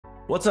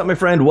What's up, my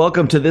friend?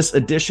 Welcome to this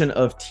edition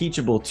of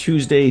Teachable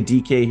Tuesday.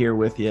 DK here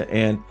with you.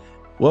 And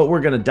what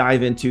we're going to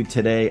dive into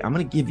today, I'm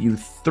going to give you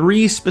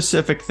 3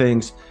 specific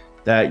things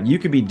that you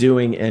could be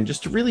doing and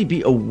just to really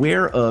be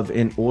aware of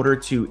in order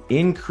to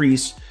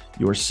increase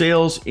your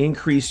sales,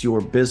 increase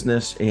your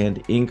business,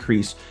 and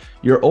increase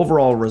your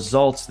overall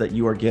results that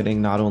you are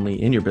getting not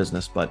only in your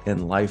business, but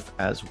in life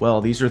as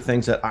well. These are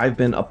things that I've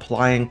been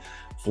applying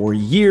for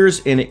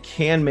years, and it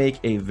can make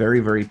a very,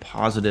 very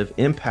positive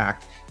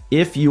impact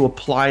if you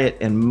apply it,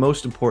 and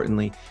most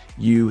importantly,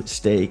 you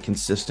stay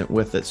consistent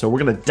with it. So we're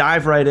going to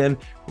dive right in.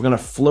 We're going to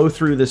flow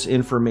through this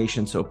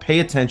information. So pay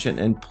attention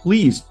and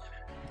please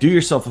do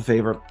yourself a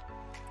favor.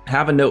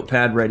 Have a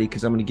notepad ready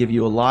because I'm going to give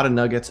you a lot of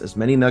nuggets, as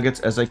many nuggets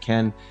as I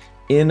can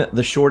in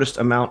the shortest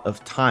amount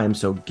of time.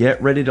 So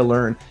get ready to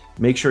learn.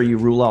 Make sure you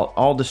rule out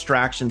all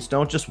distractions.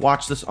 Don't just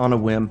watch this on a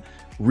whim.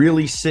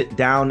 Really sit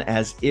down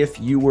as if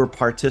you were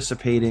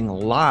participating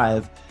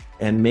live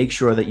and make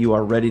sure that you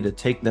are ready to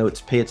take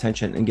notes, pay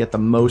attention, and get the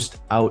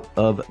most out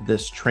of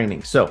this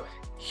training. So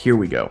here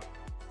we go.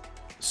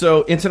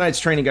 So in tonight's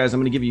training, guys, I'm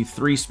going to give you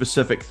 3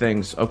 specific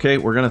things. Okay,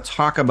 we're going to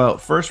talk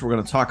about, first, we're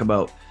going to talk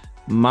about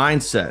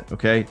mindset.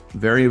 Okay,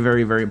 very,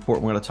 very, very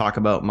important. We're going to talk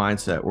about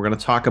mindset. We're going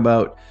to talk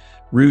about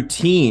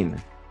routine,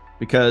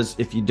 because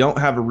if you don't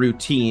have a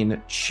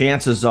routine,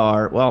 chances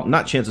are, well,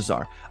 not chances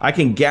are, I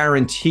can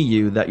guarantee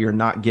you that you're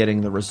not getting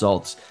the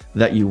results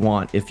that you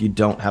want if you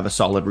don't have a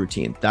solid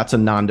routine. That's a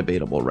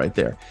non-debatable right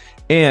there.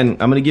 And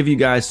I'm going to give you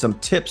guys some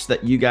tips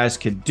that you guys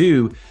could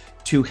do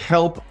to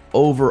help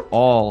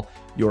overall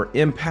your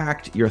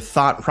impact, your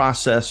thought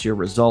process, your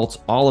results,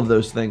 all of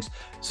those things.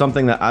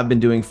 Something that I've been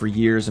doing for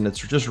years, and it's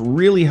just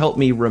really helped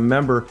me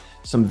remember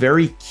some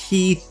very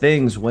key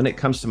things when it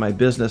comes to my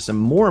business, and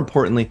more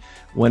importantly,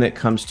 when it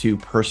comes to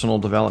personal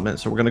development.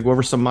 So we're going to go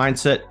over some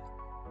mindset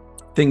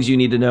things you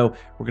need to know.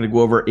 We're going to go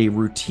over a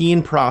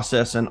routine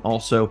process, and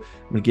also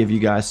I'm going to give you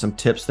guys some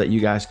tips that you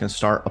guys can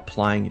start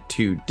applying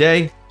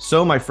today.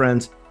 So my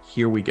friends,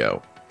 here we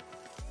go.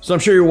 So I'm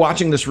sure you're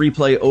watching this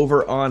replay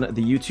over on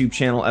the YouTube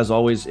channel. As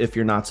always, if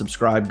you're not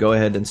subscribed, go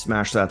ahead and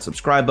smash that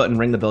subscribe button,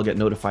 ring the bell, get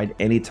notified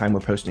anytime we're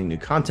posting new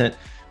content,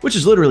 which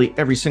is literally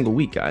every single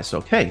week, guys.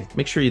 So, hey,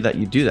 make sure that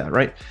you do that,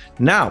 right?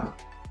 Now,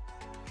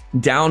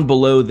 down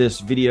below this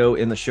video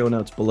in the show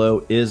notes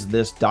below is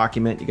this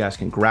document. You guys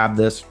can grab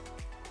this,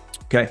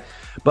 okay?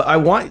 But I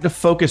want you to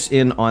focus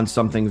in on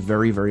something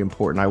very, very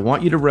important. I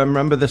want you to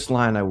remember this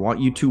line. I want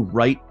you to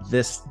write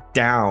this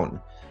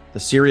down. The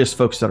serious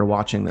folks that are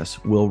watching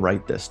this will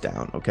write this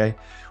down, okay?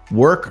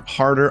 Work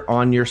harder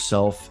on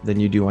yourself than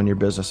you do on your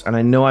business. And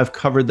I know I've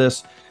covered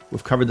this.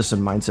 We've covered this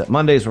in Mindset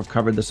Mondays. We've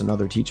covered this in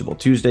other Teachable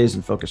Tuesdays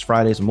and Focus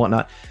Fridays and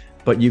whatnot.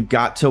 But you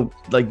got to,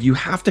 you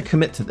have to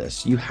commit to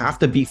this. You have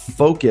to be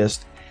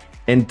focused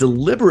and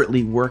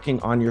deliberately working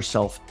on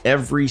yourself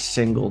every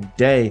single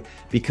day.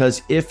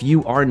 Because if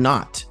you are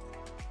not,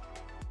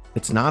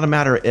 it's not a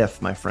matter of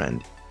if, my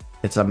friend.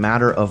 It's a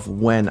matter of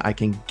when. I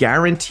can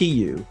guarantee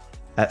you,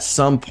 at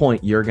some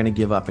point, you're going to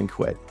give up and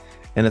quit.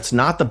 And it's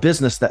not the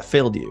business that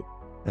failed you.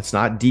 It's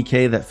not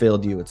DK that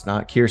failed you. It's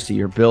not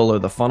Kirsty or Bill or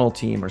the funnel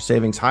team or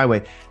Savings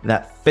Highway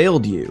that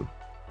failed you.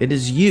 It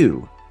is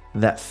you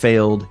that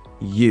failed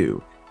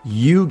you.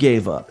 You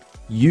gave up.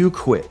 You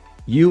quit.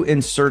 You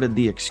inserted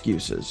the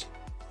excuses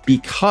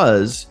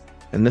because,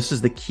 and this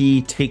is the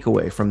key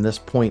takeaway from this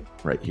point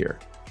right here,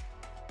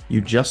 you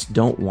just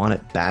don't want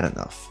it bad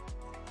enough.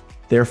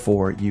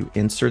 Therefore, you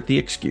insert the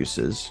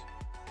excuses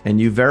and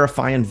you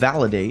verify and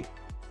validate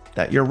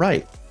that you're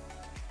right.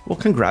 Well,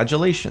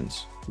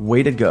 congratulations.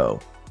 Way to go.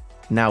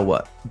 Now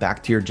what?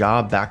 Back to your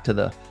job, back to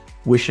the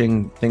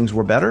wishing things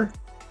were better?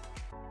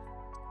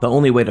 The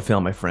only way to fail,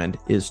 my friend,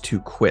 is to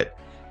quit.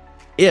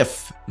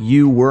 If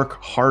you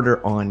work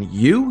harder on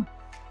you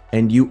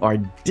and you are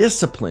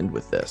disciplined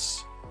with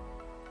this,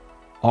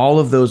 all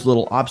of those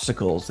little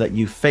obstacles that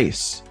you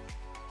face,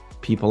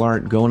 people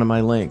aren't going to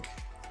my link,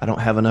 I don't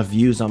have enough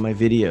views on my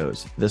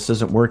videos, this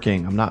isn't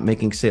working, I'm not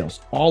making sales.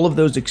 All of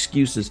those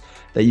excuses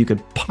that you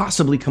could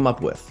possibly come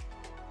up with,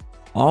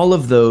 all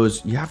of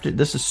those, you have to,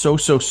 this is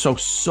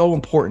so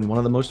important. One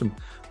of the most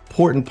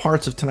important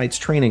parts of tonight's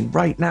training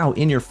right now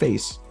in your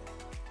face,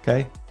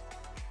 okay?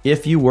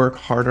 If you work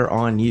harder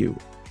on you,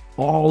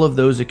 all of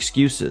those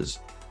excuses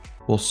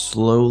will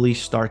slowly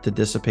start to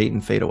dissipate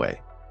and fade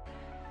away.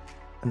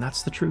 And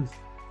that's the truth.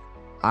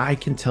 I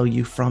can tell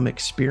you from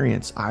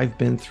experience, I've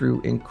been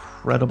through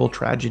incredible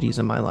tragedies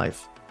in my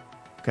life.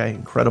 Okay,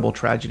 incredible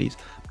tragedies.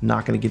 I'm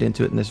not going to get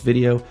into it in this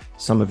video.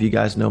 Some of you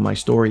guys know my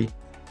story.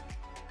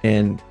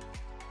 And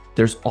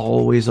there's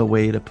always a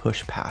way to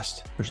push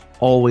past. There's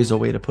always a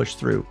way to push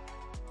through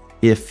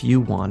if you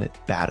want it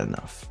bad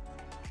enough.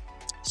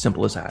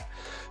 Simple as that.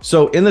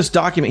 So in this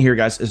document here,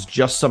 guys, is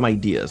just some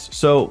ideas.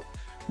 So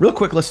real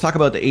quick, let's talk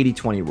about the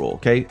 80-20 rule,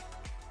 okay?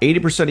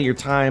 80% of your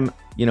time,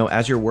 you know,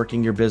 as you're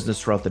working your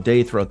business throughout the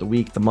day, throughout the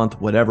week, the month,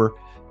 whatever,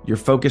 you're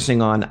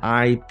focusing on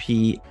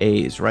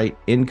IPAs, right?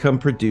 Income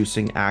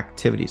producing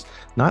activities,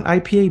 not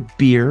IPA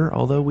beer,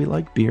 although we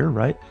like beer,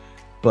 right?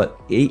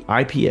 But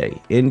IPA,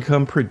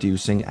 income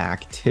producing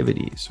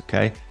activities,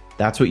 okay?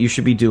 That's what you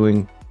should be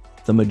doing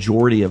the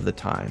majority of the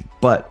time.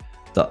 But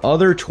the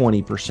other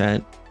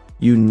 20%,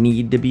 you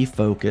need to be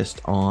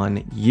focused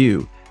on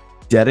you.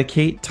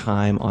 Dedicate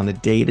time on a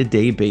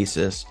day-to-day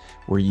basis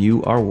where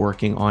you are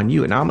working on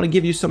you. And now I'm going to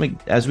give you some,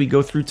 as we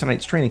go through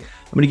tonight's training,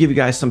 I'm going to give you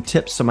guys some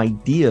tips, some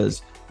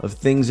ideas of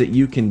things that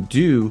you can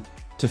do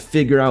to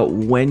figure out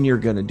when you're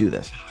going to do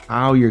this,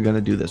 how you're going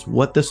to do this,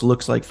 what this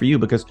looks like for you.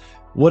 Because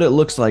what it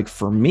looks like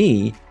for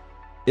me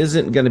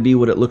isn't going to be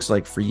what it looks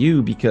like for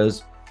you,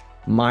 because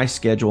my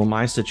schedule,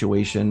 my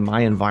situation,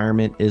 my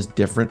environment is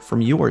different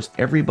from yours.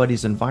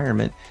 Everybody's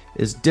environment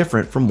is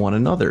different from one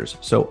another's.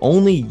 So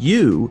only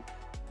you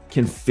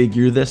can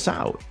figure this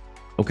out,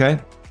 okay?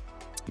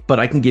 But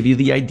I can give you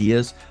the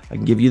ideas, I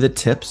can give you the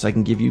tips, I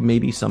can give you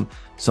maybe some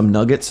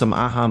nuggets, some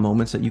aha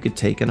moments that you could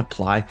take and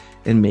apply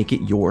and make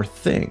it your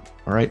thing,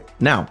 all right?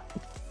 Now,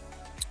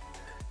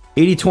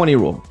 80-20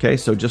 rule, okay?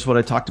 So just what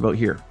I talked about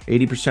here,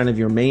 80% of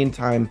your main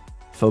time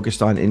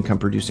focused on income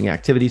producing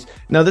activities.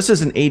 Now, this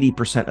isn't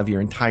 80% of your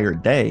entire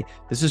day.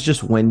 This is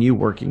just when you're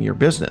working your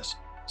business.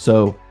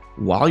 So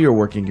while you're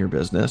working your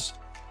business,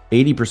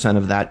 80%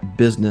 of that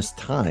business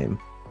time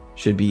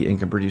should be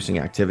income producing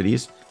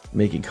activities,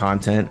 making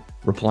content,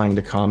 replying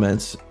to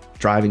comments,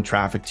 driving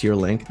traffic to your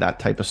link, that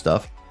type of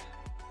stuff.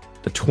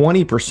 The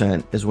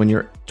 20% is when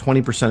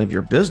 20% of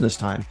your business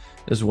time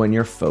is when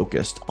you're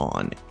focused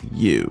on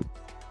you.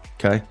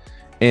 Okay.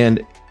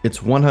 And it's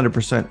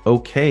 100%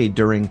 okay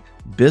during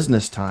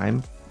business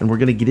time. And we're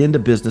going to get into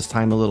business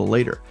time a little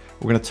later.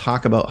 We're going to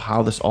talk about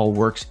how this all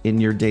works in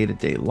your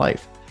day-to-day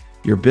life.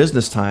 Your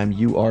business time,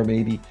 you are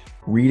maybe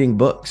reading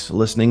books,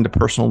 listening to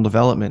personal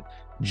development,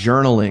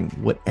 journaling,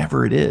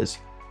 whatever it is,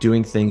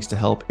 doing things to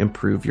help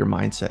improve your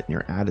mindset and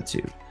your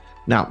attitude.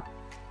 Now,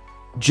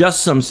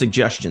 just some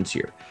suggestions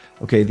here.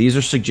 Okay, these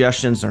are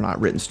suggestions. They're not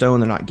written in stone.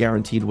 They're not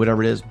guaranteed,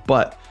 whatever it is,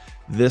 but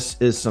this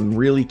is some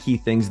really key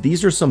things.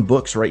 These are some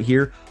books right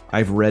here.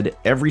 I've read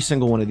every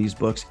single one of these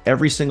books.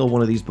 Every single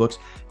one of these books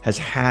has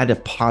had a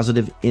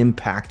positive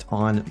impact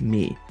on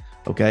me.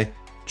 Okay,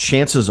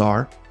 chances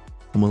are,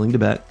 I'm willing to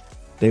bet,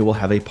 they will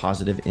have a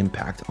positive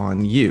impact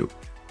on you.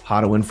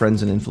 How to Win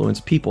Friends and Influence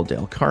People,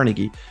 Dale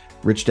Carnegie.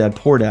 Rich Dad,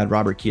 Poor Dad,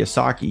 Robert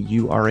Kiyosaki.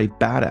 You Are a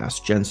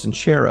Badass, Jen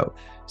Sincero.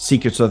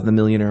 Secrets of the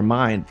Millionaire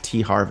Mind,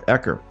 T. Harv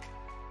Eker.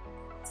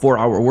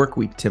 4-Hour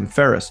Workweek, Tim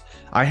Ferriss.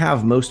 I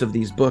have most of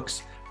these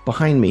books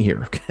behind me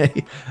here,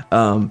 okay?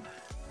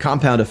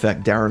 Compound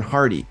Effect, Darren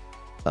Hardy.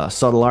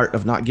 Subtle Art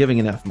of Not Giving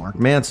an F, Mark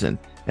Manson.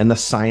 And The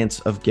Science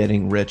of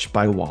Getting Rich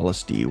by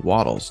Wallace D.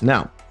 Wattles.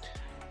 Now,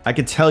 I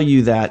could tell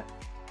you that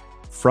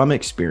from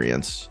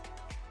experience,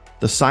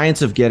 The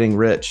Science of Getting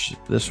Rich,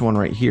 this one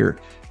right here,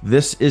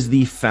 this is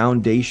the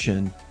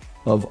foundation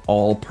of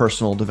all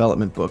personal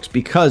development books,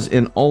 because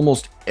in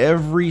almost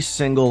every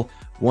single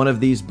one of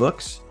these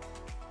books,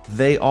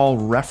 they all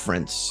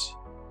reference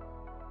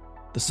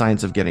The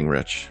Science of Getting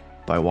Rich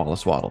by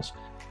Wallace Wattles.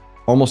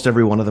 Almost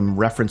every one of them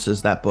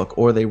references that book,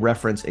 or they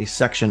reference a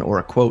section or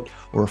a quote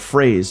or a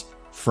phrase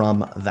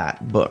from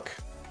that book.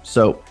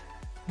 So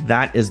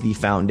that is the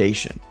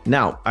foundation.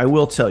 Now, I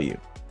will tell you,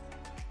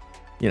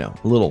 a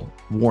little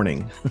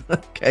warning.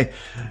 Okay.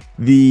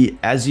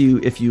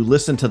 If you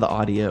listen to the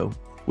audio,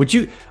 which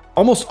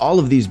almost all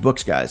of these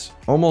books, guys,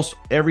 almost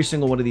every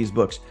single one of these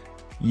books,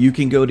 you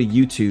can go to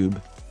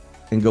YouTube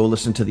and go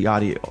listen to the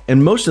audio.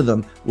 And most of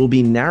them will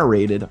be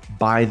narrated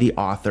by the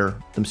author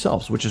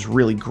themselves, which is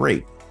really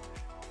great.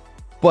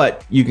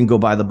 But you can go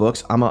buy the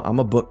books. I'm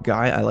a book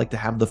guy. I like to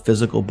have the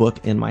physical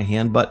book in my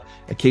hand, but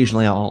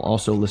occasionally I'll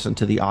also listen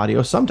to the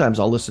audio. Sometimes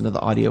I'll listen to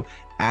the audio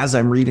as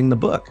I'm reading the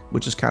book,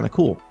 which is kind of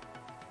cool.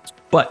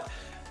 But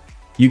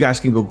you guys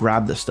can go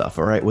grab this stuff,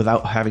 all right,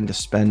 without having to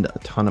spend a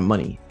ton of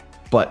money.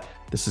 But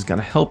this is going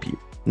to help you.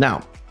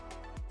 Now,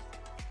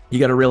 you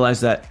got to realize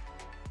that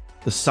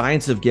The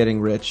Science of Getting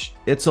Rich,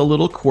 it's a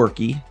little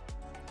quirky.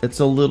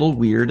 It's a little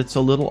weird. It's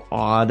a little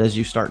odd as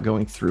you start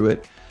going through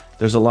it.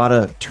 There's a lot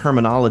of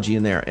terminology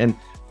in there. And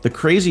the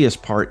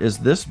craziest part is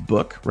this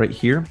book right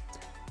here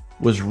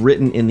was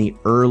written in the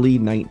early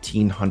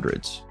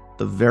 1900s,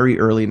 the very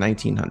early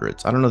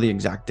 1900s. I don't know the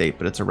exact date,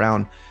 but it's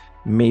around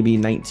maybe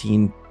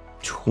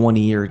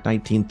 1920 or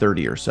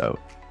 1930 or so.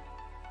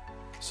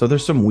 So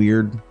there's some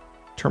weird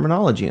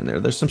terminology in there.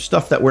 There's some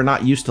stuff that we're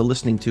not used to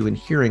listening to and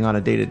hearing on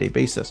a day-to-day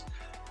basis.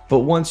 But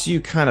once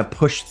you kind of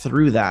push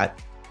through that,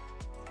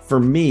 for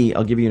me,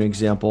 I'll give you an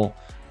example.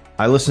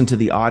 I listened to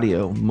the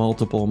audio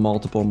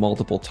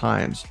multiple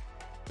times.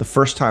 The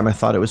first time I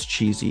thought it was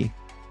cheesy.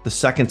 The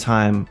second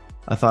time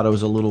I thought it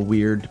was a little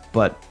weird,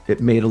 but it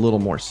made a little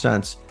more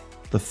sense.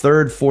 The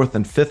third, fourth,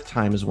 and fifth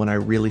time is when I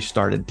really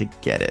started to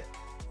get it.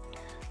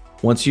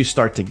 Once you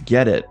start to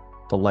get it,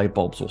 the light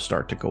bulbs will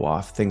start to go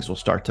off. Things will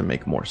start to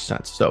make more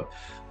sense. So,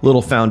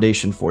 little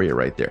foundation for you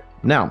right there.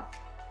 Now,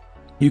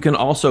 you can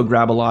also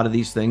grab a lot of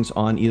these things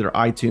on either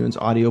iTunes,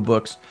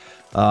 audiobooks,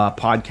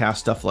 podcast,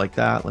 stuff like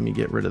that. Let me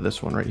get rid of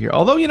this one right here.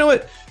 Although, you know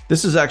what?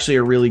 This is actually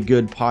a really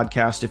good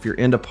podcast if you're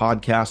into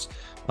podcasts.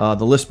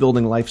 The List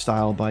Building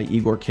Lifestyle by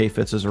Igor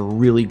Kheifets is a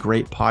really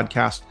great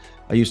podcast.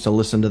 I used to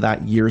listen to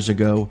that years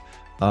ago.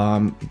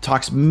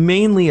 Talks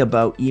mainly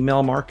about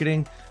email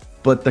marketing,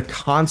 but the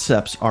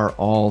concepts are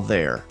all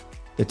there.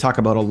 They talk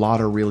about a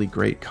lot of really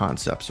great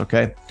concepts,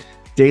 okay?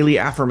 Daily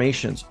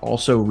affirmations,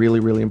 also really,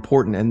 really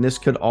important. And this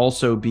could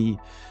also be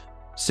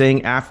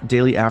saying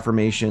daily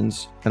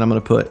affirmations, and I'm going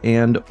to put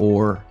and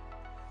or,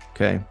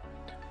 okay,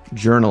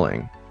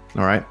 journaling,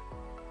 all right?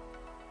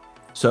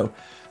 So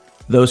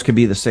those could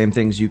be the same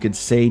things. You could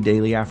say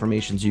daily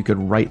affirmations, you could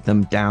write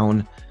them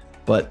down,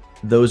 but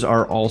those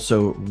are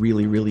also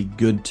really, really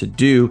good to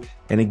do.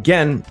 And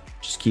again,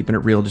 just keeping it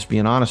real, just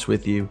being honest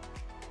with you,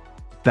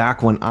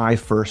 back when I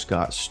first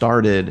got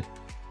started,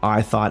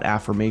 I thought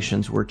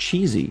affirmations were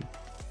cheesy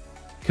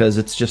because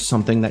it's just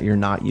something that you're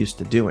not used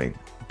to doing.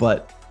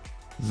 But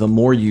the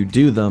more you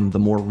do them, the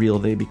more real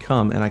they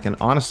become. And I can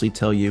honestly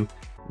tell you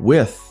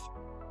with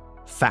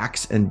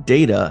facts and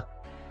data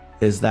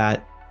is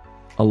that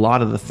a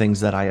lot of the things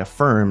that I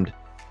affirmed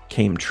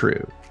came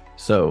true.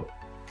 So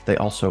they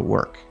also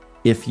work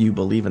if you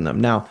believe in them.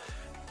 Now,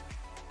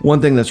 one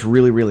thing that's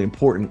really, really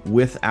important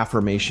with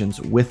affirmations,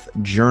 with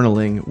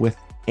journaling, with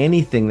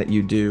anything that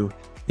you do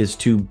is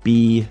to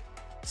be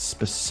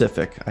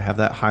specific. I have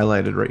that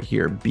highlighted right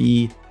here.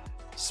 Be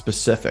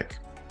specific.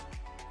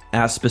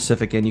 As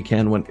specific as you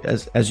can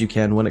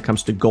when it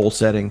comes to goal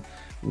setting,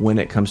 when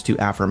it comes to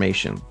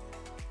affirmation.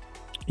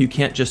 You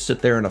can't just sit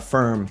there and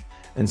affirm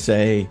and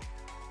say,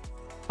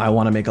 I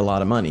want to make a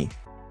lot of money.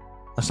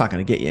 That's not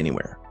going to get you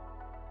anywhere.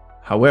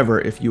 However,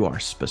 if you are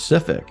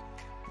specific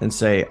and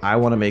say, I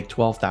want to make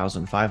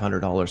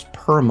 $12,500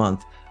 per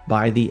month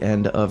by the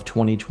end of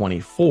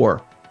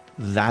 2024,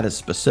 that is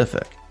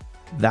specific.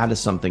 That is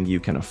something you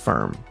can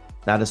affirm.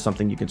 That is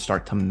something you can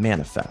start to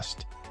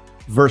manifest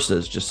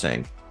versus just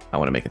saying, I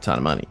want to make a ton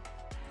of money.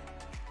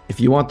 If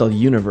you want the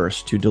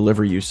universe to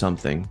deliver you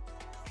something,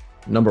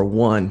 number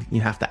one,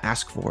 you have to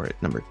ask for it.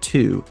 Number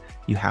two,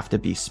 you have to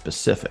be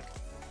specific.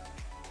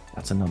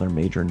 That's another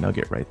major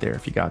nugget right there.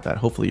 If you got that,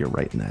 hopefully you're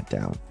writing that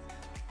down.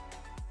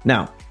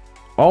 Now,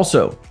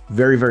 also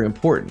very, very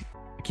important.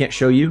 I can't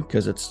show you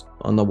because it's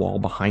on the wall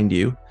behind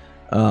you.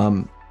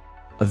 A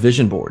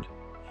vision board.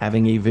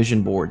 Having a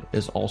vision board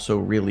is also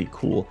really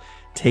cool.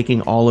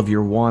 Taking all of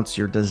your wants,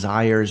 your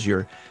desires,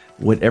 your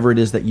whatever it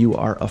is that you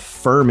are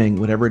affirming,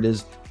 whatever it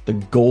is, the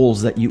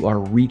goals that you are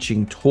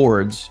reaching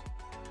towards.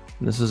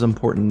 And this is an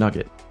important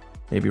nugget.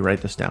 Maybe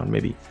write this down.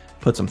 Maybe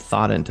put some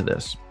thought into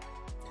this.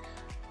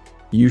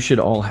 You should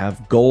all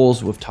have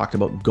goals. We've talked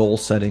about goal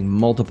setting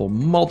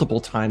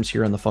multiple times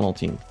here on the Funnel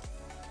Team.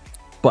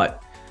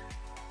 But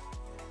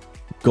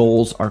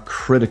goals are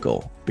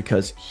critical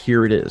because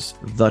here it is,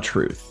 the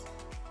truth.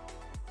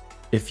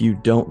 If you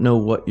don't know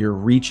what you're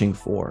reaching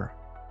for,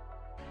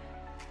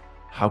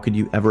 how could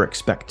you ever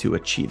expect to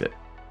achieve it?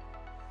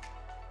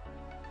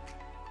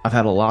 I've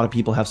had a lot of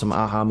people have some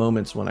aha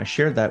moments when I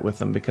shared that with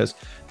them because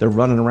they're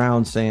running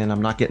around saying,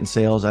 I'm not getting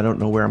sales. I don't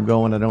know where I'm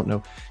going. I don't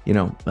know,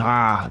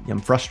 I'm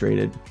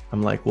frustrated.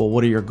 I'm like, well,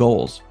 what are your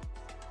goals?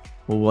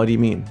 Well, what do you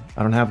mean?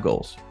 I don't have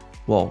goals.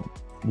 Well,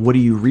 what are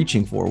you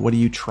reaching for? What are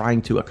you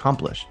trying to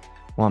accomplish?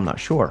 Well, I'm not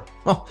sure.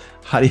 Well,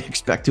 how do you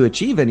expect to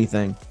achieve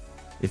anything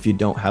if you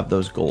don't have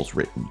those goals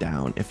written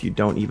down? If you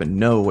don't even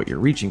know what you're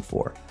reaching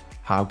for,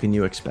 how can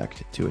you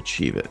expect to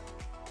achieve it?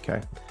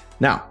 Okay.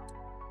 Now,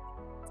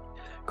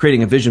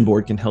 creating a vision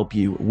board can help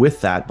you with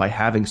that by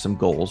having some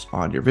goals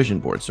on your vision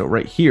board. So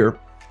right here,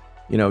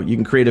 you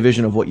can create a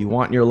vision of what you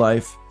want in your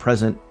life,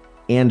 present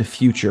and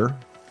future.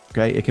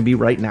 Okay. It can be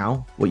right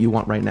now, what you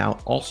want right now,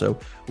 also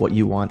what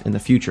you want in the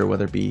future,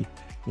 whether it be,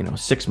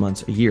 6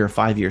 months, a year,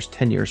 5 years,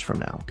 10 years from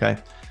now. Okay.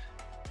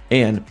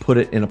 And put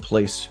it in a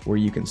place where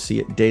you can see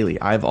it daily.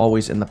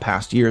 In the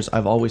past years,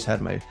 I've always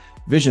had my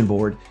vision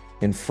board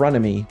in front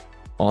of me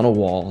on a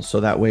wall. So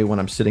that way, when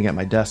I'm sitting at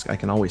my desk, I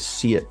can always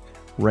see it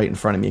right in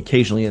front of me.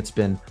 Occasionally it's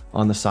been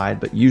on the side,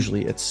 but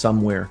usually it's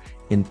somewhere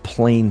in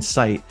plain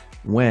sight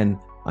when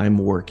I'm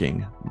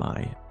working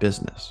my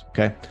business.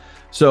 Okay.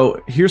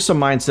 So here's some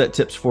mindset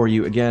tips for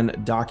you. Again,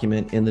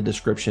 document in the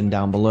description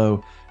down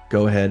below.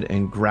 Go ahead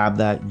and grab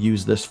that.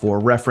 Use this for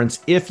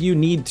reference. If you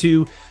need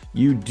to,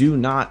 you do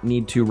not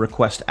need to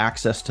request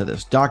access to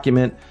this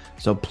document.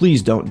 So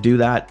please don't do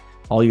that.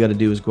 All you got to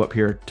do is go up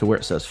here to where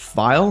it says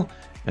file.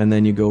 And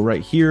then you go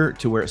right here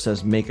to where it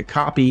says make a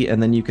copy,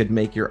 and then you could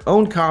make your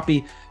own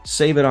copy,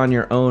 save it on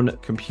your own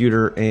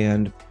computer,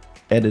 and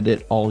edit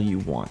it all you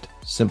want.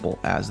 Simple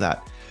as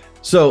that.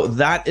 So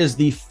that is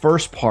the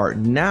first part.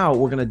 Now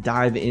we're going to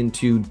dive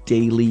into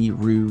daily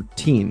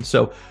routine.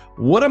 So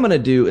what I'm going to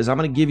do is I'm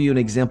going to give you an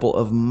example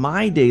of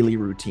my daily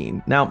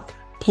routine. Now,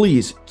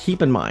 please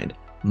keep in mind,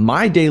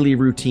 my daily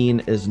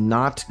routine is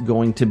not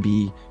going to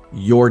be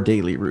your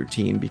daily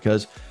routine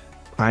because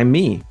I'm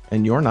me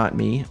and you're not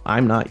me.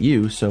 I'm not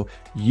you. So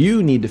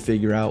you need to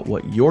figure out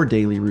what your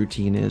daily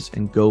routine is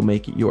and go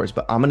make it yours.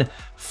 But I'm going to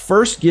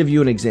first give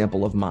you an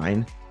example of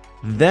mine.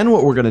 Then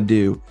what we're going to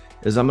do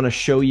is I'm going to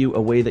show you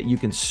a way that you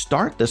can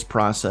start this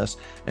process.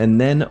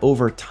 And then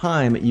over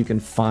time, you can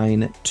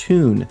fine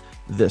tune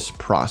this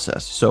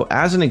process. So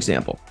as an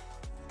example,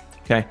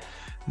 okay,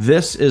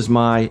 this is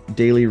my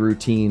daily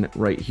routine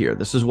right here.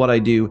 This is what I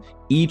do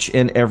each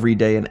and every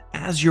day. And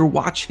as you're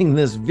watching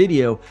this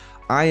video,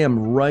 I am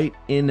right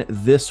in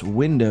this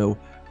window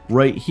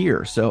right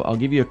here. So I'll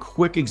give you a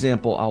quick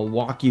example. I'll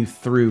walk you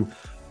through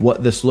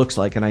what this looks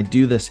like. And I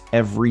do this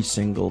every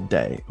single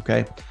day.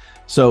 Okay.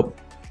 So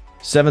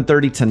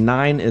 7:30 to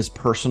 9 is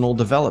personal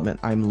development.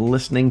 I'm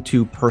listening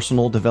to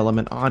personal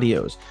development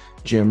audios,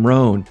 Jim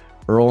Rohn,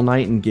 Earl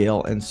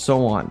Nightingale, and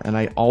so on. And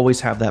I always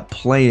have that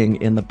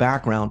playing in the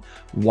background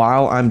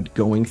while I'm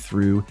going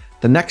through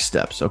the next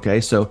steps.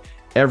 Okay. So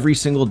every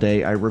single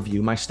day I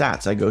review my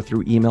stats. I go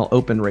through email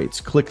open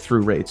rates,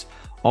 click-through rates,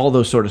 all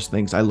those sort of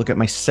things. I look at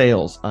my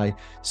sales. I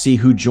see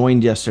who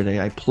joined yesterday.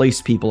 I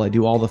place people. I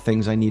do all the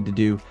things I need to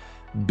do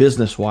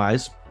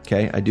business-wise.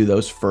 Okay. I do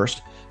those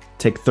first.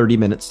 Take 30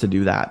 minutes to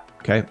do that.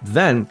 Okay.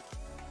 Then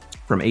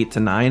from 8 to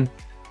 9,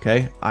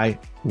 okay, I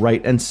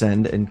write and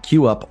send and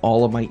queue up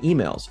all of my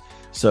emails.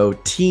 So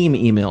team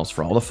emails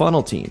for all the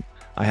funnel team.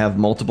 I have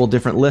multiple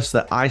different lists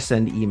that I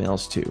send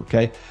emails to.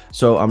 Okay.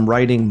 So I'm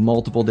writing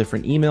multiple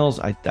different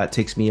emails. That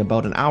takes me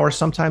about an hour,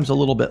 sometimes a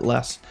little bit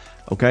less.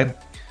 Okay.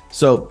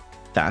 So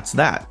that's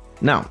that.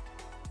 Now,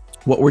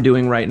 what we're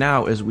doing right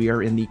now is we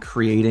are in the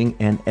creating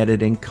and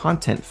editing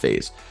content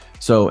phase.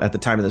 So at the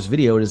time of this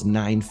video, it is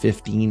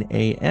 9:15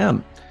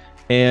 a.m.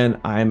 and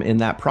I'm in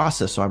that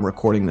process. So I'm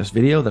recording this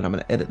video, then I'm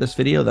going to edit this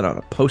video, then I'm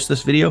going to post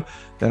this video,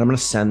 then I'm going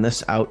to send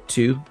this out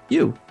to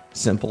you.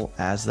 Simple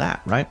as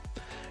that, right?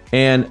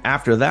 And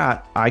after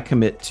that, I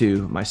commit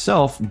to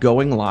myself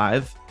going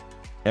live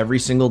every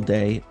single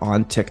day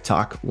on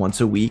TikTok,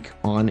 once a week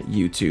on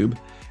YouTube,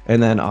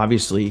 and then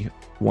obviously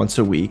once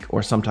a week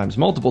or sometimes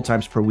multiple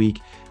times per week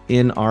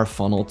in our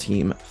Funnel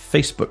Team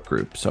Facebook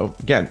group. So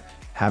again,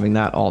 having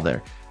that all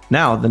there.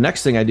 Now, the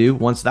next thing I do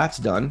once that's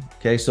done,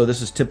 okay, so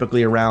this is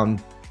typically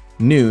around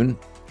noon,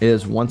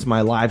 is once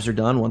my lives are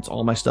done, once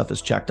all my stuff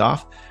is checked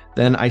off,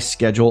 then I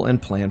schedule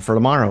and plan for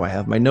tomorrow. I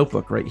have my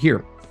notebook right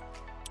here.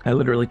 I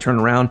literally turn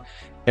around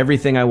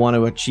everything I want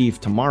to achieve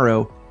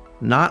tomorrow.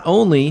 Not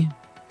only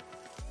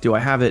do I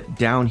have it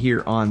down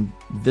here on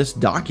this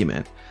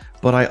document,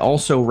 but I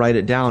also write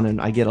it down and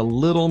I get a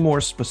little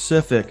more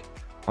specific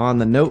on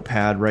the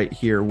notepad right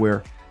here,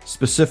 where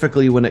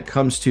specifically when it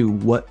comes to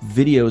what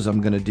videos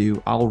I'm going to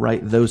do, I'll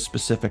write those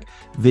specific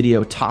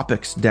video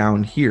topics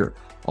down here.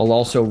 I'll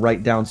also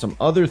write down some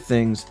other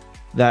things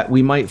that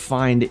we might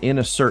find in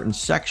a certain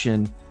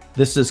section.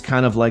 This is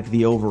kind of like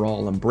the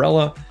overall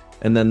umbrella.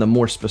 And then the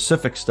more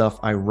specific stuff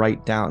I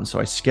write down. So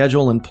I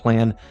schedule and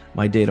plan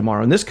my day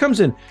tomorrow. And this comes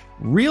in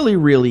really,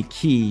 really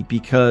key,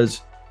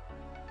 because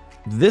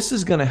this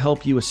is going to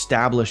help you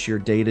establish your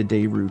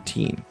day-to-day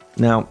routine.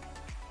 Now,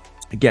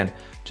 again,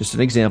 just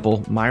an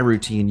example, my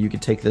routine, you can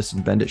take this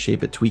and bend it,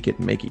 shape it, tweak it,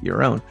 and make it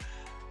your own.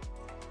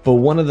 But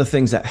one of the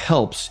things that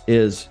helps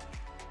is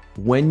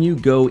when you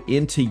go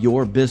into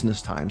your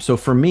business time. So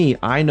for me,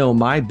 I know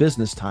my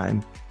business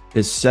time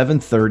is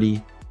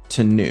 7:30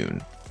 to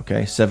noon.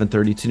 Okay,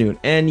 7:30 to noon.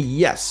 And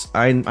yes,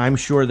 I'm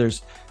sure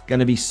there's going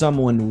to be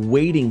someone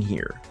waiting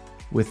here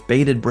with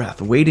bated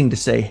breath, waiting to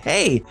say,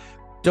 hey,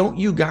 don't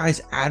you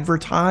guys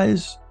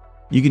advertise?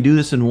 You can do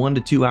this in 1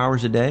 to 2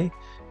 hours a day.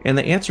 And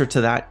the answer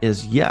to that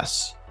is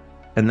yes.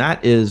 And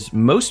that is,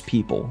 most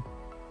people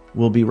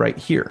will be right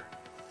here.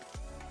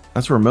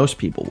 That's where most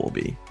people will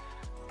be.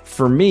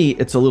 For me,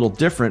 it's a little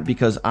different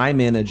because I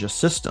manage a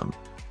system.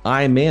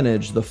 I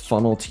manage the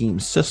Funnel Team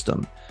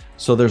system.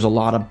 So there's a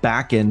lot of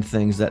back end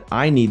things that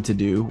I need to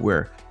do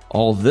where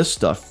all this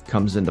stuff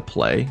comes into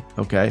play.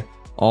 Okay.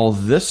 All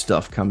this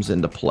stuff comes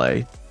into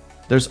play.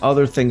 There's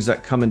other things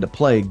that come into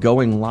play.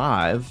 Going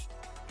live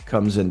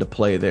comes into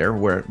play there,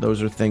 where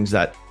those are things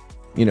that,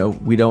 you know,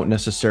 we don't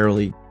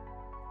necessarily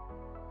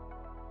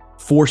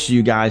force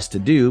you guys to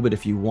do, but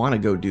if you want to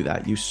go do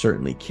that, you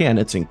certainly can.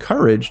 It's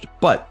encouraged,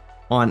 but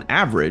on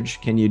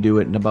average, can you do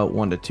it in about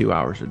 1 to 2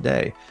 hours a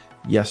day?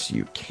 Yes,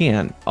 you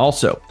can.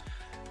 Also,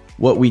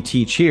 what we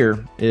teach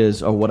here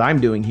is, or what I'm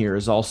doing here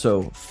is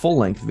also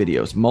full-length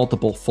videos,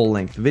 multiple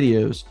full-length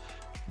videos,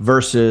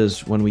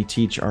 versus when we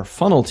teach our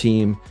Funnel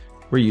Team,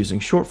 we're using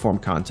short-form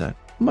content,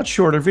 much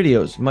shorter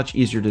videos, much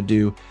easier to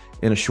do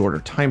in a shorter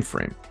time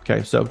frame.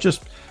 Okay, so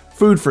just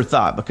food for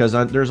thought, because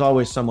there's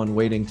always someone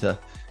waiting to,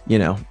 you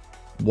know,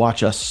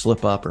 watch us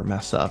slip up or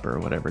mess up or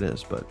whatever it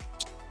is. But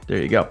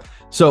there you go.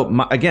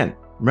 So again,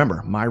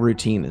 remember, my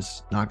routine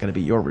is not going to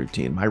be your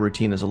routine. My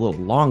routine is a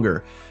little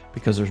longer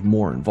because there's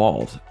more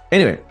involved.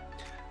 Anyway,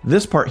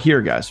 this part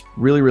here, guys,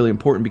 really, really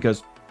important,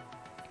 because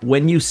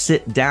when you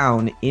sit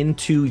down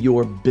into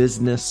your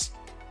business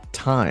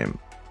time,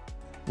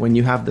 when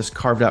you have this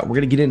carved out, we're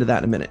going to get into that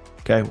in a minute.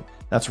 Okay.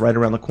 That's right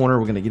around the corner.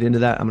 We're going to get into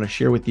that. I'm going to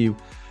share with you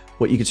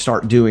what you could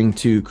start doing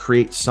to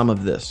create some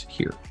of this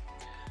here.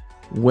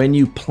 When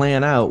you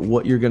plan out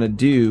what you're going to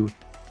do,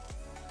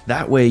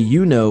 that way,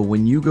 you know,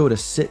 when you go to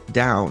sit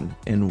down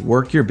and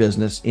work your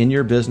business in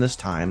your business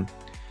time,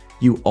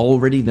 you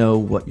already know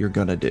what you're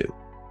going to do.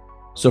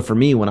 So for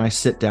me, when I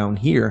sit down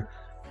here,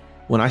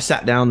 when I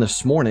sat down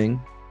this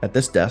morning at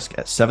this desk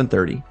at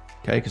 7:30,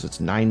 okay, because it's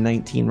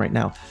 9:19 right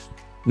now,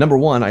 number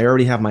one, I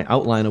already have my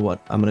outline of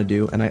what I'm going to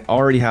do, and I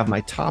already have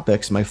my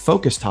topics, my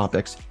focus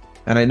topics,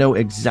 and I know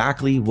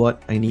exactly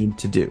what I need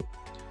to do.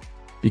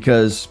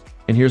 Because,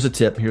 and here's a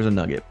tip, here's a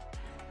nugget.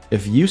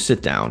 If you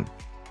sit down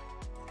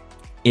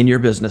in your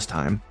business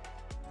time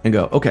and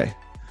go, okay,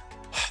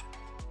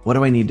 what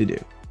do I need to do?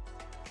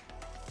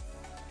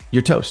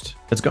 You're toast.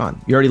 It's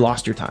gone. You already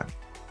lost your time.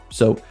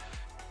 So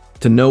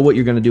to know what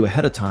you're going to do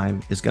ahead of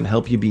time is going to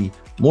help you be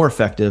more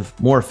effective,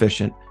 more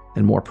efficient,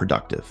 and more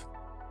productive.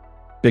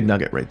 Big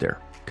nugget right there.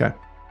 Okay.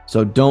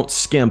 So don't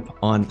skimp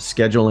on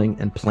scheduling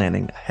and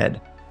planning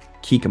ahead.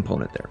 Key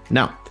component there.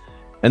 Now,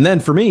 and then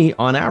for me,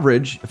 on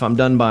average, if I'm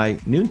done by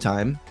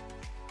noontime,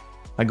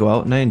 I go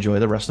out and I enjoy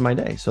the rest of my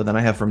day. So then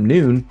I have from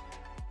noon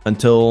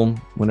until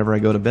whenever I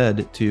go to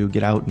bed to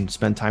get out and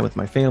spend time with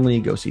my family,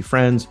 go see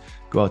friends,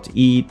 go out to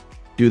eat,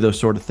 do those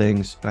sort of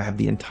things. And I have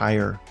the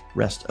entire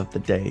rest of the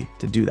day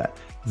to do that.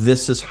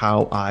 This is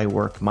how I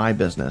work my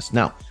business.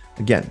 Now,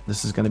 again,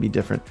 this is going to be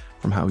different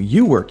from how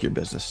you work your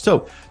business.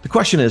 So the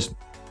question is,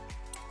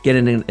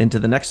 getting into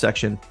the next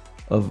section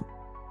of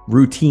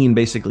routine,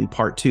 basically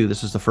part 2.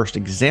 This is the first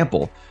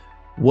example.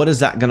 What is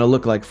that going to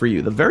look like for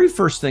you? The very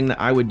first thing that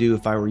I would do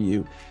if I were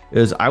you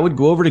is I would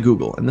go over to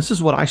Google, and this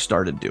is what I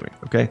started doing.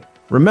 Okay.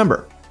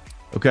 Remember,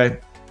 okay,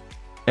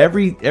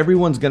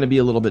 everyone's going to be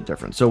a little bit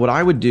different. So what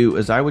I would do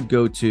is I would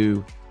go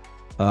to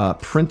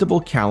printable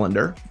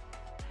calendar,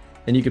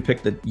 and you could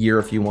pick the year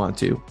if you want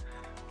to.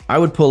 I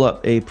would pull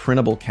up a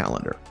printable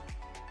calendar,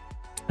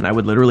 and I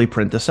would literally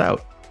print this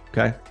out.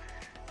 Okay.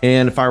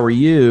 And if I were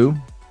you,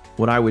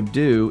 what I would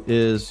do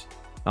is,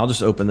 I'll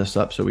just open this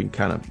up so we can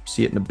kind of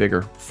see it in a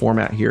bigger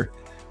format here.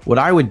 What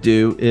I would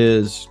do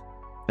is,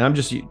 and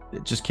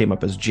it just came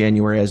up as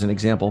January as an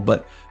example,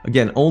 but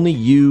again, only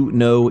you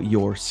know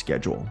your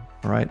schedule.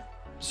 All right.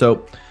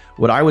 So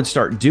what I would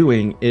start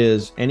doing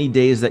is any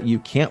days that you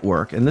can't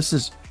work, and this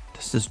is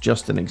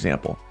just an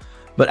example,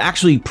 but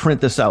actually print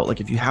this out.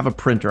 Like if you have a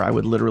printer, I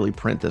would literally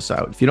print this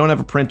out. If you don't have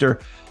a printer,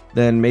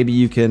 then maybe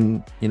you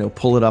can,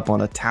 pull it up on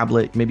a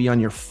tablet, maybe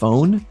on your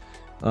phone,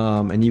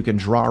 and you can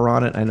draw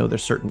on it. I know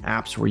there's certain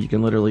apps where you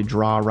can literally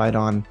draw right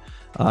on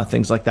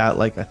things like that.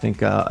 Like I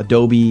think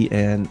Adobe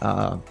and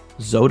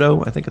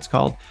Zoto, I think it's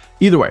called.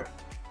 Either way,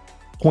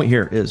 point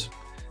here is,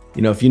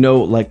 if you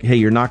know, like, hey,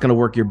 you're not going to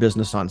work your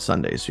business on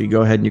Sundays, so you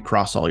go ahead and you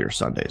cross all your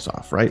Sundays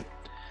off, right?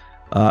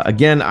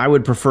 Again, I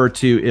would prefer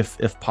to,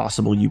 if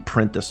possible, you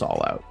print this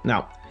all out.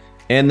 Now,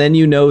 and then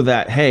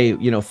that,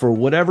 hey, for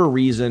whatever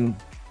reason,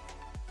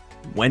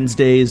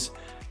 Wednesdays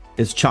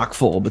is chock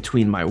full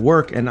between my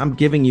work, and I'm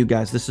giving you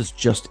guys, this is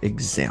just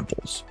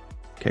examples.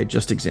 Okay,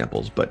 just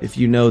examples. But if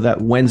you know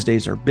that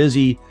Wednesdays are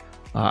busy,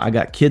 I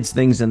got kids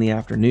things in the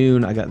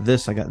afternoon, I got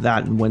this, I got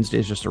that, and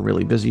Wednesday's just a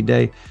really busy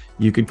day,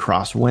 you could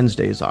cross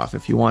Wednesdays off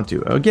if you want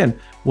to. Again,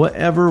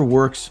 whatever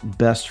works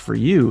best for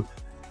you.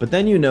 But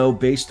then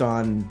based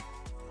on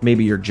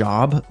maybe your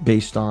job,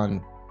 based on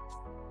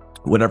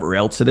whatever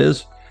else it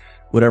is,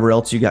 whatever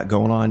else you got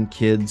going on,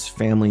 kids,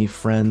 family,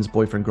 friends,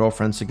 boyfriend,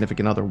 girlfriend,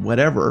 significant other,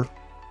 whatever,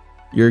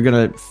 you're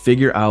going to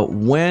figure out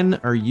when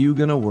are you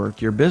going to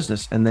work your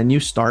business, and then you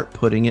start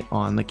putting it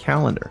on the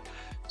calendar.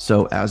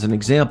 So as an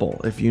example,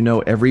 if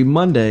every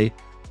Monday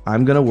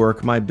I'm going to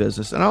work my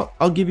business, and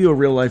I'll give you a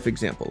real life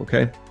example.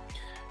 Okay.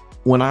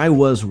 When I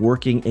was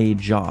working a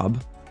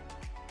job,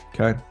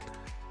 okay,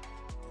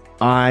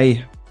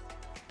 I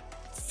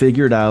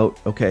figured out,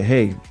 okay,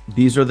 hey,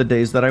 these are the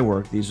days that I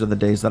work. These are the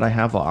days that I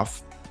have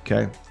off.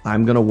 Okay.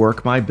 I'm going to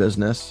work my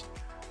business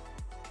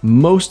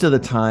most of the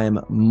time,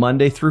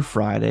 Monday through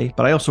Friday,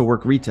 but I also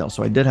work retail.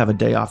 So I did have a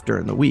day off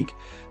during the week.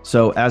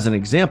 So as an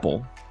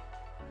example,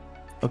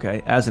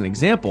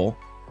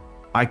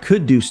 I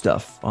could do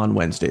stuff on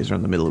Wednesdays or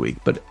in the middle of the week,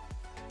 but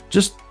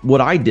just what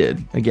I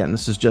did, again,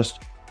 this is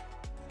just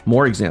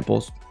more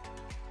examples.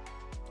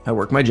 I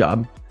worked my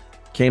job,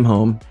 came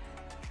home,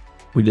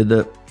 we did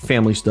the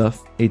family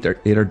stuff, ate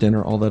our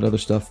dinner, all that other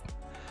stuff,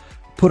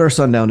 put our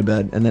son down to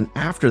bed. And then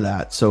after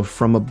that, so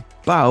from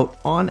about,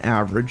 on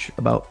average,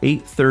 about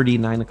 8:30,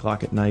 9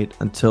 o'clock at night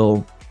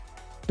until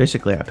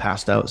basically I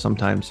passed out,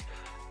 sometimes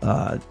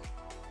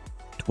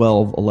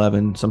 12,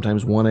 11,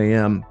 sometimes 1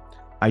 a.m.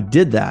 I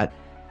did that,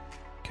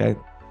 okay,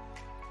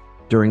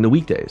 during the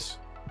weekdays,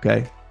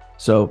 okay?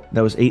 So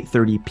that was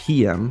 8:30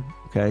 p.m.,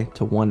 okay,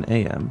 to 1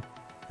 a.m.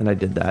 And I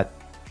did that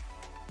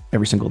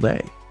every single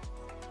day.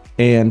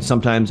 And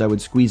sometimes I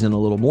would squeeze in a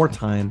little more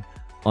time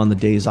on the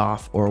days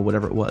off or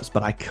whatever it was,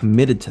 but I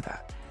committed to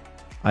that.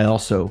 I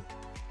also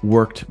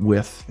worked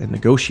with and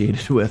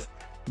negotiated with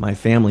my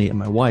family and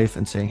my wife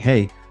and saying,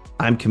 hey,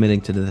 I'm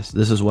committing to this.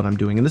 This is what I'm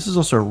doing. And this is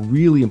also a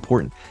really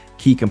important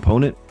key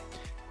component.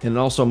 And it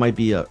also might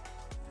be a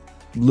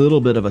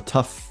little bit of a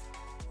tough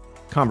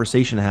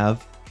conversation to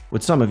have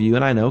with some of you.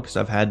 And I know, because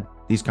I've had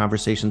these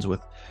conversations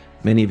with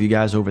many of you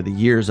guys over the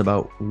years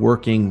about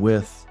working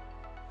with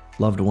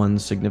loved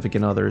ones,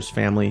 significant others,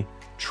 family,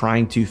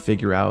 trying to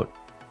figure out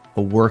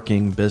a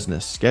working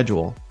business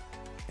schedule.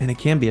 And it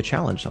can be a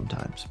challenge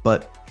sometimes,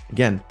 but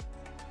again,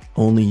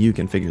 only you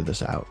can figure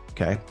this out.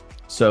 Okay.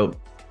 So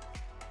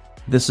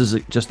this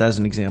is just as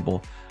an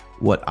example,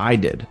 what I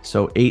did.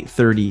 So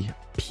 8:30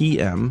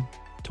 p.m.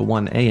 to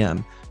 1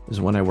 a.m.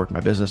 is when I worked my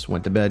business,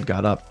 went to bed,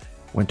 got up,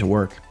 went to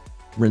work,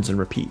 rinse and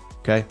repeat.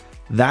 Okay.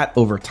 That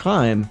over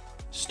time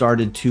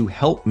started to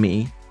help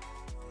me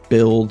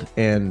build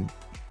and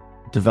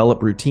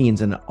develop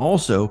routines, and it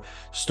also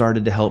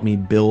started to help me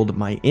build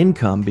my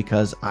income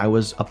because I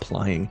was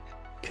applying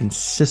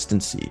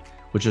consistency,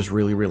 which is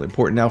really, really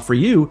important. Now, for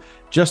you,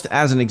 just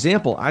as an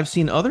example, I've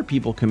seen other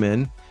people come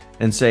in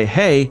and say,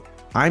 hey,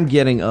 I'm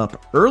getting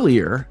up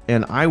earlier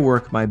and I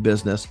work my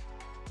business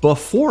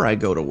before I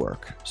go to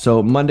work.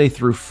 So Monday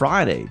through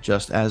Friday,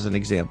 just as an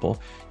example,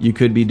 you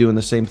could be doing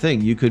the same thing.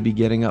 You could be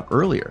getting up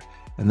earlier,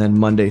 and then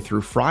Monday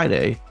through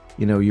Friday,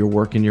 you're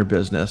working your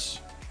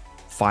business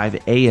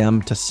 5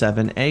 a.m. to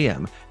 7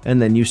 a.m.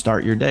 And then you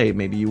start your day.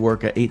 Maybe you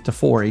work at 8 to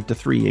 4, 8 to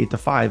 3, 8 to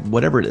 5,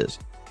 whatever it is.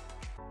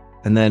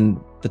 And then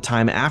the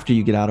time after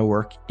you get out of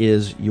work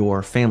is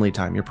your family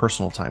time, your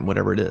personal time,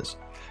 whatever it is.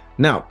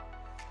 Now,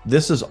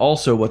 this is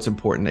also what's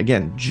important.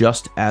 Again,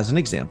 just as an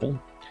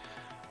example,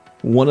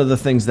 one of the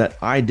things that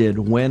I did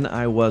when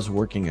I was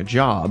working a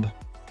job,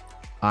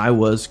 I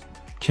was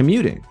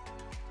commuting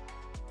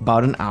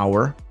about an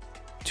hour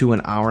to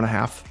an hour and a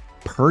half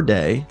per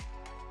day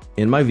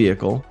in my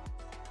vehicle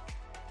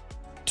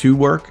to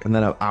work, and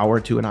then an hour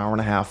to an hour and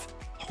a half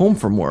home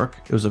from work.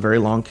 It was a very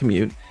long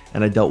commute,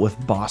 and I dealt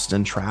with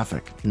Boston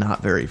traffic.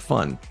 Not very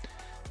fun.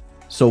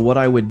 So what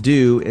I would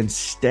do,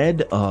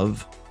 instead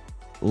of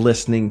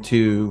listening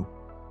to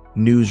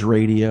news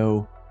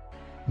radio,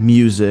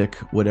 music,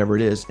 whatever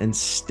it is,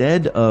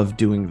 instead of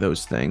doing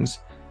those things,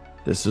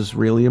 this is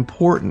really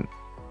important,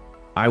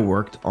 I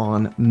worked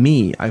on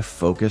me. I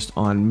focused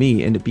on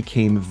me, and it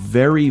became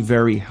very,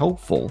 very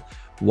helpful.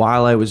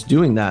 While I was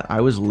doing that, I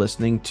was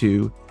listening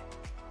to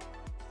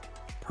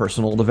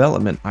personal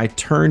development.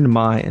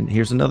 And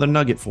here's another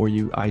nugget for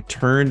you, I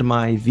turned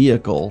my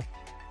vehicle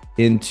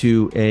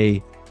into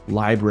a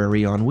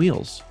library on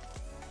wheels.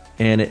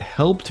 And it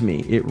helped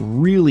me. It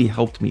really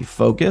helped me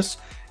focus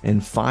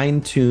and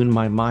fine-tune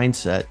my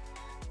mindset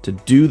to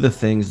do the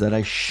things that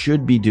I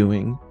should be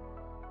doing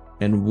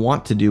and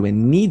want to do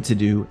and need to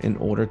do in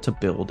order to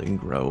build and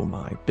grow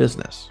my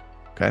business.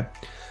 Okay.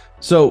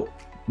 So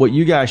what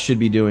you guys should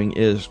be doing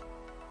is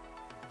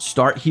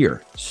start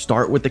here.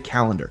 Start with the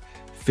calendar.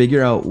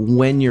 Figure out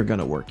when you're going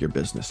to work your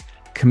business.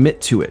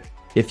 Commit to it.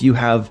 If you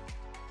have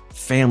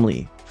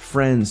family,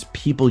 friends,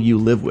 people you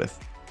live with,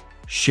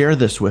 share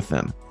this with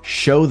them.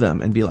 Show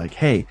them and be like,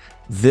 hey,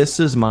 this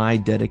is my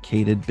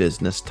dedicated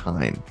business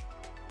time.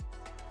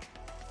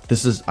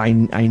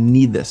 I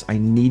need this. I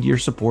need your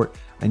support.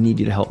 I need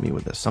you to help me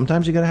with this.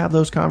 Sometimes you got to have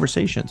those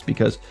conversations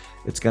because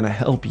it's going to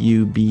help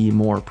you be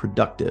more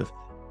productive.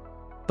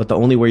 But the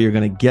only way you're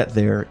going to get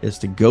there is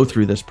to go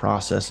through this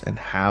process and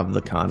have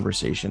the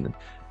conversation and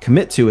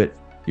commit to it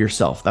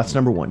yourself. That's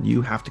number one.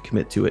 You have to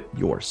commit to it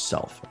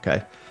yourself.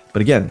 Okay.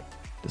 But again,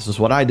 this is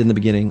what I did in the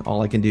beginning.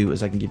 All I can do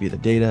is I can give you the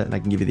data and I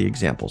can give you the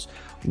examples.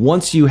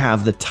 Once you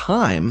have the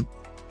time,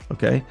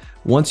 okay,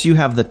 once you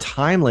have the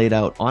time laid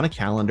out on a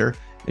calendar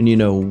and you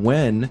know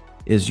when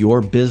is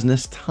your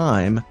business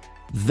time,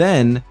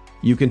 then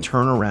you can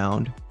turn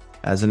around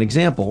as an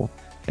example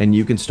and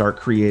you can start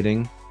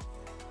creating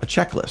a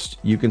checklist.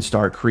 You can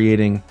start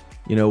creating,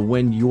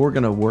 when you're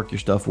going to work your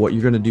stuff, what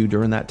you're going to do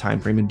during that time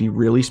frame, and be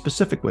really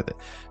specific with it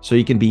so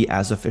you can be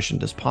as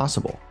efficient as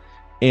possible.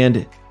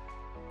 And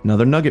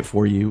another nugget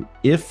for you,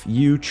 if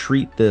you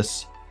treat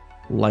this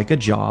like a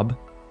job,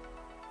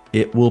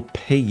 it will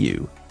pay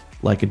you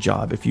like a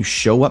job. If you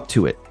show up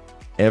to it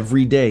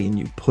every day and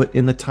you put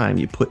in the time,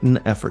 you put in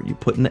the effort, you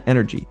put in the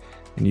energy,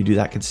 and you do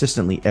that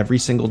consistently every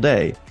single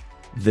day,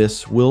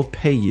 this will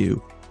pay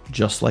you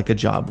just like a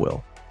job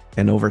will.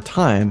 And over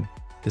time,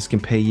 this can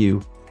pay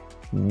you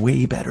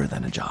way better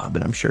than a job.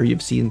 And I'm sure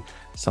you've seen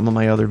some of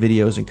my other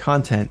videos and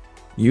content.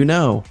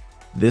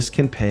 This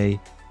can pay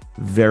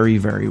very,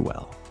 very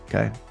well.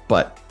 Okay.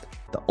 But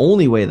the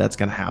only way that's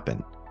going to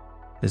happen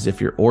is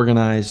if you're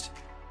organized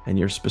and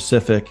you're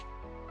specific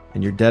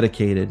and you're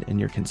dedicated and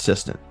you're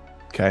consistent.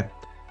 Okay.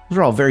 Those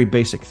are all very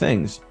basic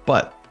things,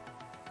 but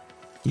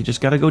you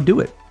just got to go do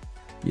it.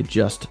 You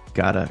just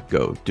got to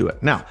go do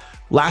it. Now,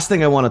 last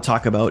thing I want to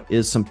talk about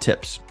is some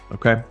tips.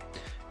 Okay.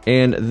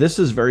 And this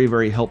is very,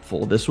 very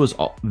helpful. This was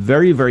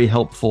very, very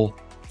helpful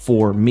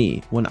for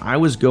me when I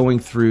was going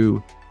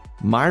through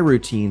my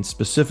routine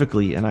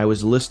specifically, and I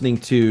was listening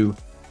to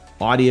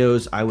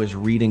audios, I was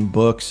reading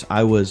books,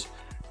 I was,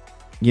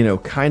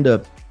 kind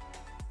of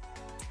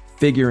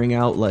figuring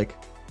out like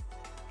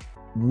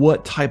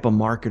what type of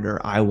marketer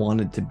I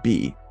wanted to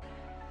be.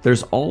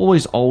 There's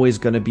always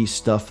going to be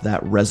stuff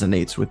that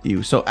resonates with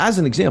you. So as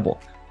an example,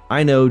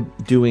 I know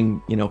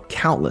doing,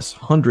 countless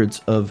hundreds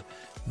of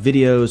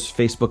videos,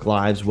 Facebook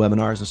Lives,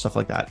 webinars, and stuff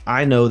like that.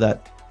 I know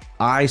that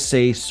I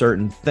say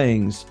certain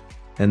things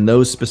and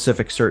those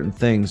specific certain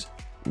things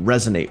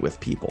resonate with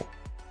people.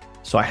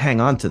 So I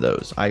hang on to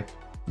those. I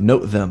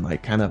note them. I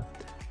kind of,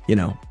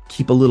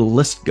 keep a little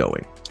list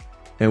going.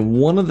 And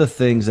one of the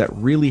things that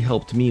really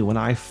helped me when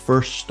I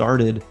first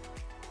started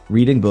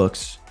reading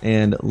books,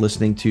 and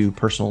listening to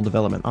personal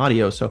development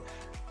audio. So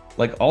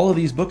like all of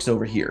these books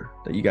over here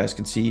that you guys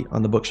can see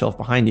on the bookshelf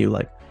behind you,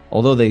 like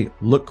although they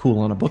look cool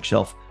on a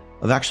bookshelf,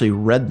 I've actually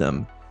read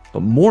them.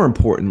 But more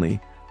importantly,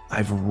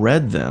 I've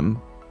read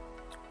them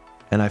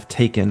and I've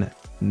taken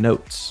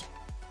notes.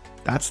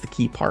 That's the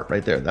key part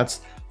right there.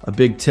 That's a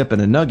big tip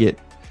and a nugget.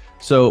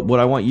 So what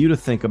I want you to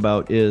think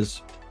about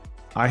is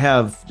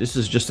this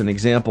is just an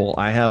example.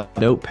 I have a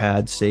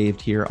notepad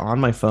saved here on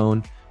my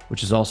phone,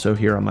 which is also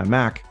here on my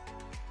Mac,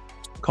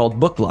 called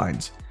Book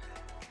Lines.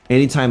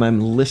 Anytime I'm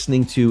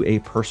listening to a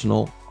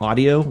personal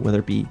audio, whether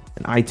it be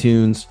an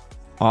iTunes,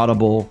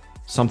 Audible,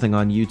 something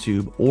on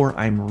YouTube, or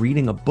I'm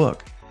reading a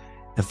book,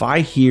 if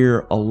I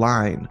hear a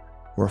line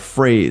or a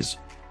phrase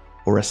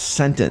or a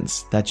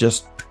sentence that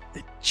just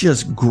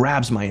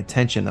grabs my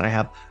attention, and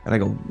I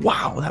go,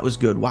 wow, that was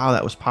good. Wow,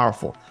 that was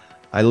powerful.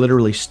 I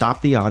literally stop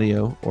the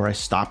audio or I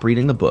stop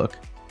reading the book.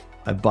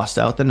 I bust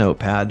out the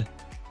notepad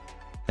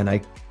and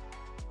I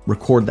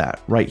record that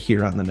right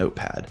here on the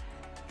notepad.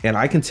 And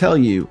I can tell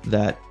you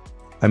that,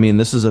 I mean,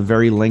 this is a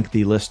very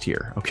lengthy list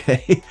here,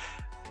 okay?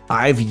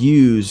 I've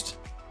used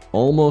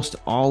almost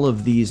all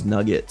of these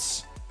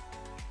nuggets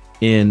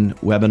in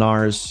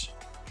webinars,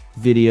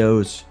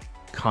 videos,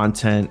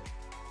 content,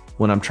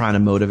 when I'm trying to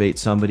motivate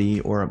somebody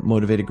or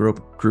motivate a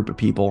group of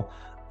people.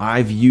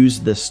 I've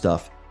used this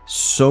stuff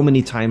so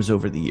many times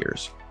over the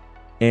years.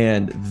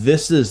 And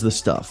this is the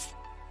stuff,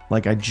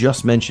 like I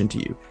just mentioned to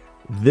you,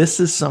 this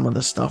is some of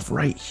the stuff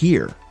right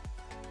here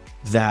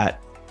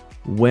that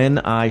when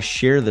I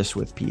share this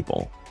with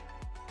people,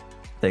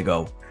 they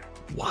go,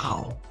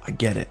 wow, I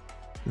get it.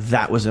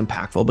 That was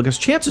impactful. Because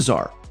chances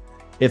are,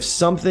 if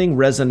something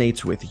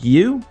resonates with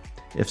you,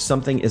 if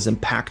something is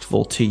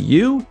impactful to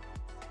you,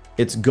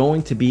 it's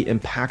going to be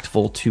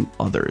impactful to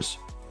others.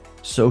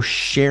 So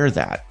share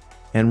that.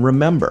 And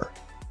remember,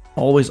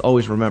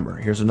 always remember,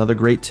 here's another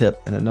great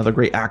tip and another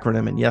great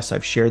acronym. And yes,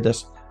 I've shared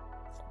this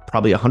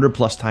probably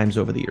 100+ times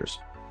over the years.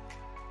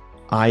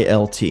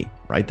 ILT,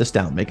 write this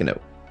down, make a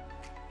note.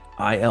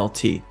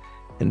 ILT,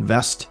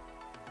 invest,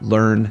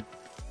 learn,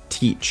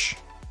 teach.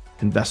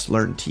 Invest,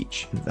 learn,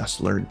 teach.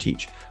 Invest, learn,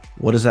 teach.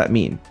 What does that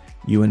mean?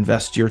 You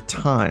invest your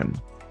time,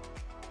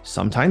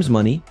 sometimes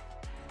money,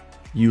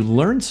 you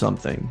learn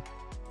something,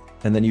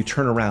 and then you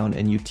turn around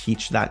and you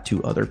teach that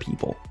to other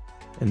people.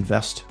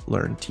 Invest,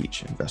 learn,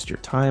 teach. Invest your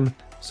time,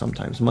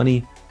 sometimes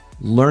money,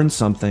 learn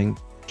something,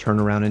 turn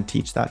around and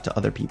teach that to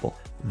other people.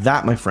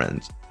 That, my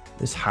friends,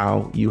 is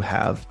how you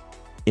have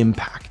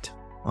impact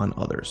on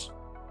others.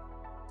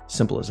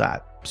 Simple as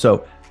that. So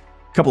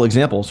a couple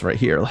examples right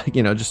here, like,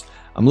 just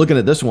I'm looking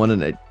at this one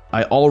and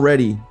I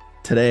already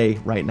today,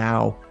 right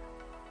now,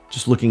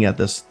 just looking at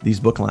these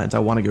book lines, I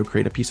want to go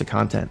create a piece of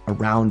content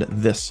around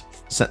this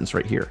sentence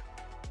right here.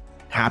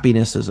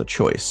 Happiness is a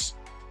choice.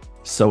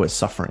 So is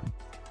suffering.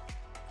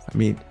 I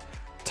mean,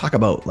 talk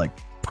about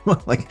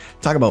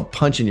talk about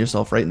punching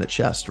yourself right in the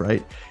chest,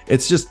 right?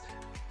 It's just,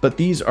 but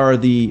these are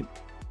the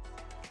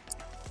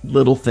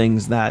little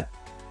things that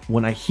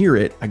when I hear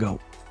it, I go,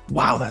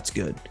 wow, that's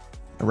good.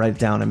 I write it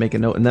down, I make a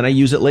note, and then I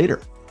use it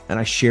later. And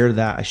I share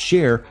that. I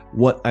share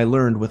what I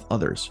learned with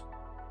others.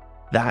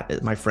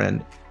 That, my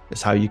friend,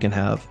 is how you can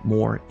have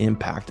more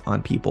impact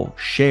on people.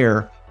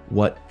 Share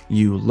what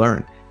you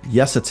learn.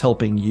 Yes, it's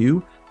helping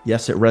you.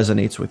 Yes, it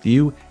resonates with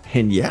you.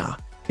 And yeah,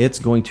 it's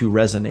going to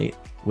resonate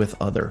with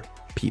other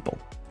people.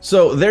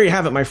 So there you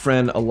have it, my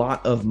friend. A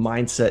lot of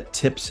mindset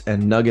tips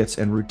and nuggets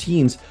and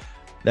routines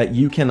that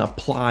you can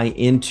apply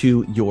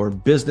into your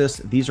business.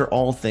 These are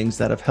all things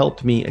that have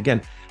helped me.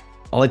 Again,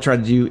 all I try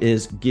to do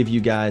is give you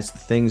guys the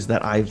things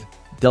that I've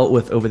dealt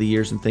with over the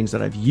years and things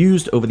that I've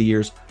used over the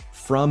years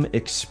from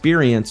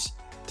experience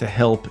to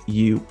help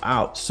you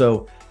out.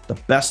 So the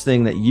best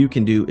thing that you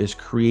can do is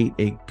create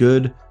a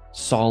good,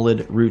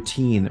 solid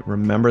routine.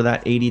 Remember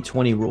that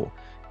 80-20 rule.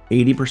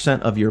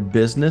 80% of your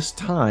business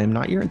time,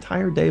 not your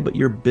entire day, but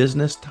your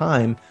business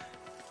time,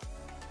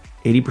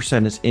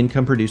 80% is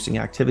income producing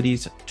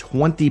activities.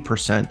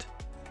 20%,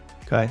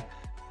 okay,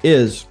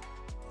 is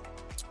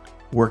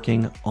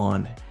working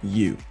on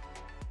you.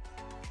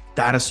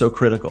 That is so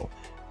critical.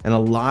 And a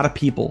lot of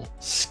people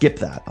skip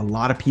that. A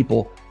lot of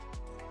people,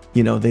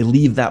 they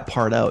leave that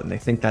part out and they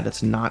think that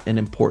it's not an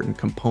important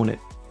component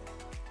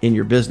in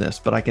your business.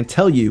 But I can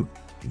tell you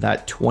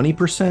that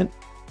 20%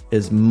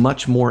 is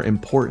much more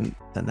important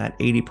than that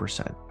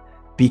 80%,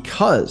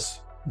 because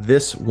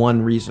this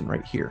one reason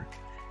right here.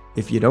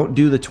 If you don't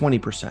do the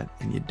 20%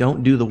 and you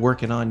don't do the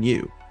working on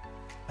you,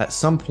 at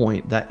some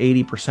point that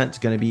 80% is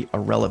going to be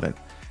irrelevant,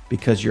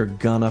 because you're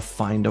gonna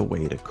find a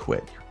way to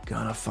quit. You're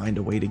gonna find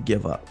a way to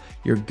give up.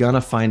 You're gonna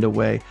find a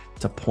way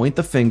to point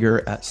the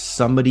finger at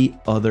somebody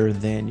other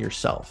than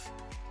yourself.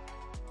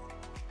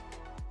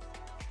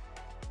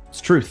 It's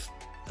truth.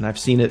 And I've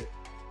seen it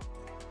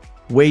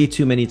way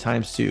too many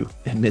times to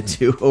admit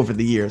to over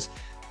the years,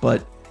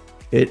 but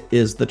it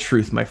is the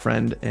truth, my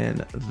friend.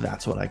 And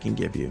that's what I can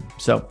give you.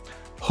 So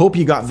hope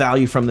you got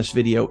value from this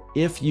video.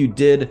 If you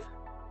did,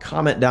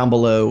 comment down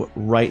below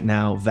right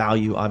now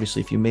value.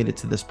 Obviously, if you made it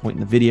to this point in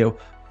the video,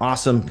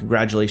 awesome.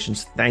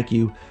 Congratulations. Thank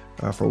you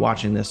for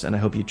watching this. And I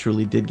hope you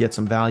truly did get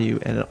some value.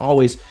 And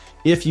always,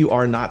 if you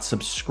are not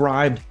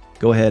subscribed,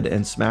 go ahead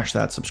and smash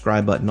that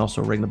subscribe button.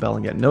 Also ring the bell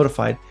and get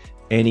notified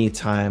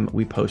anytime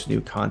we post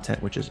new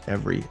content, which is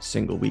every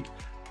single week.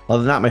 Other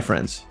than that, my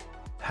friends,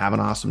 have an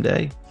awesome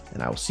day,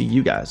 and I will see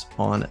you guys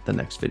on the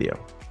next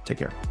video. Take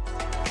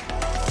care.